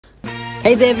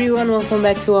Hey there everyone, welcome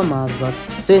back to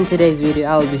Amaazbots. So in today's video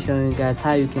I will be showing you guys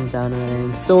how you can download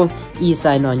and install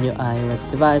Esign on your iOS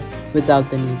device without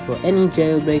the need for any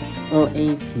jailbreak or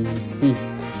a PC.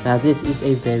 Now this is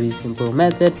a very simple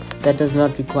method that does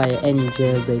not require any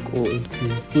jailbreak or a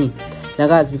PC. Now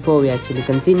guys, before we actually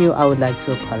continue, I would like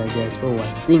to apologize for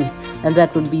one thing, and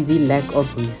that would be the lack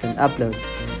of recent uploads.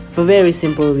 For a very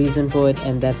simple reason for it,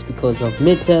 and that's because of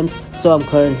midterms, so I'm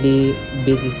currently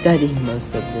busy studying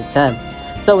most of the time.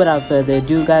 So without further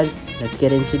ado guys, let's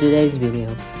get into today's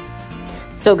video.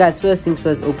 So guys, first things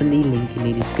first, open the link in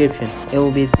the description. It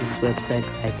will be this website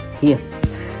right here.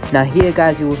 Now here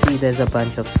guys, you will see there's a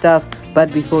bunch of stuff,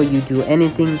 but before you do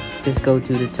anything, just go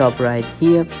to the top right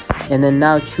here and then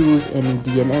now choose any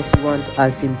DNS you want.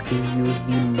 I simply use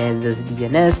the Nez's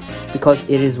DNS because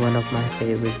it is one of my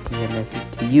favorite DNSs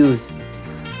to use.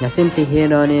 Now simply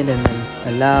hit on it and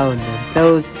then allow and then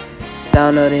close. Just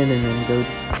download it and then go to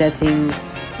settings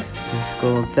and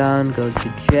scroll down, go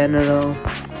to general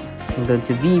and go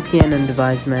to VPN and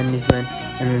device management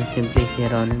and then simply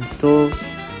hit on install.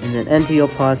 And then enter your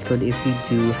passcode if you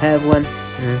do have one,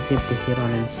 and then simply hit on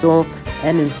install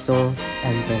and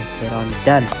then hit on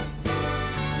done.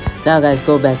 Now guys,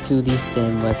 go back to the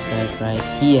same website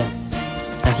right here.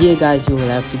 Now here guys, you will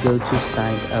have to go to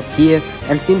sign up here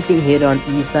and simply hit on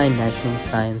Esign National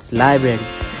Science Library.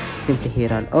 Simply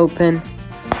hit on open.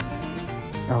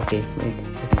 Okay, wait,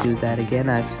 let's do that again.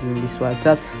 I accidentally swiped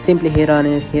up. Simply hit on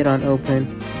it, hit on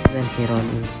open, then hit on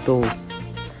install.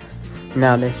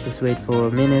 Now let's just wait for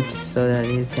a minute so that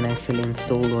it can actually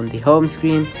install on the home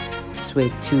screen. Just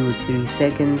wait 2 or 3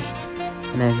 seconds,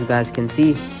 and as you guys can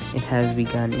see, it has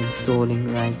begun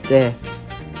installing right there.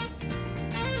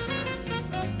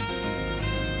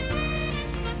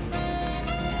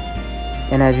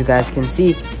 And as you guys can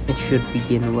see, it should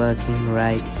begin working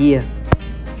right here.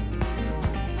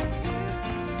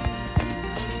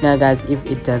 Now guys, if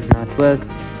it does not work,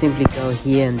 simply go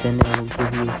here and then it will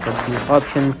give you some few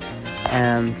options.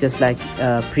 Just like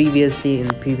previously in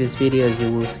previous videos,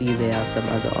 you will see there are some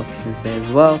other options there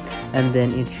as well, and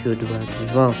then it should work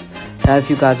as well. Now if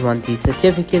you guys want the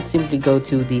certificate, simply go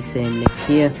to the same link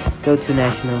here, go to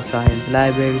National Science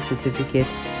Library certificate,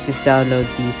 just download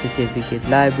the certificate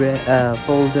library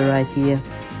folder right here.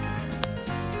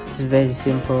 It's very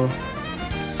simple.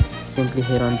 Simply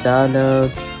hit on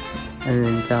download and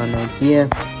then download here,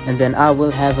 and then I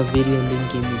will have a video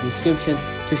link in the description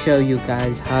to show you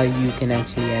guys how you can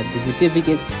actually add the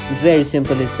certificate. It's very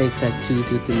simple. It takes like 2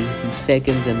 to 3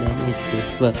 seconds and then it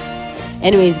should work.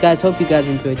 Anyways guys, hope you guys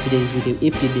enjoyed today's video.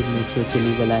 If you did, make sure to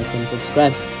leave a like and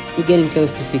subscribe. We're getting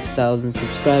close to 6,000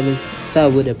 subscribers, so I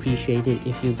would appreciate it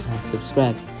if you guys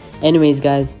subscribe. Anyways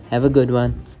guys, have a good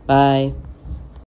one. Bye.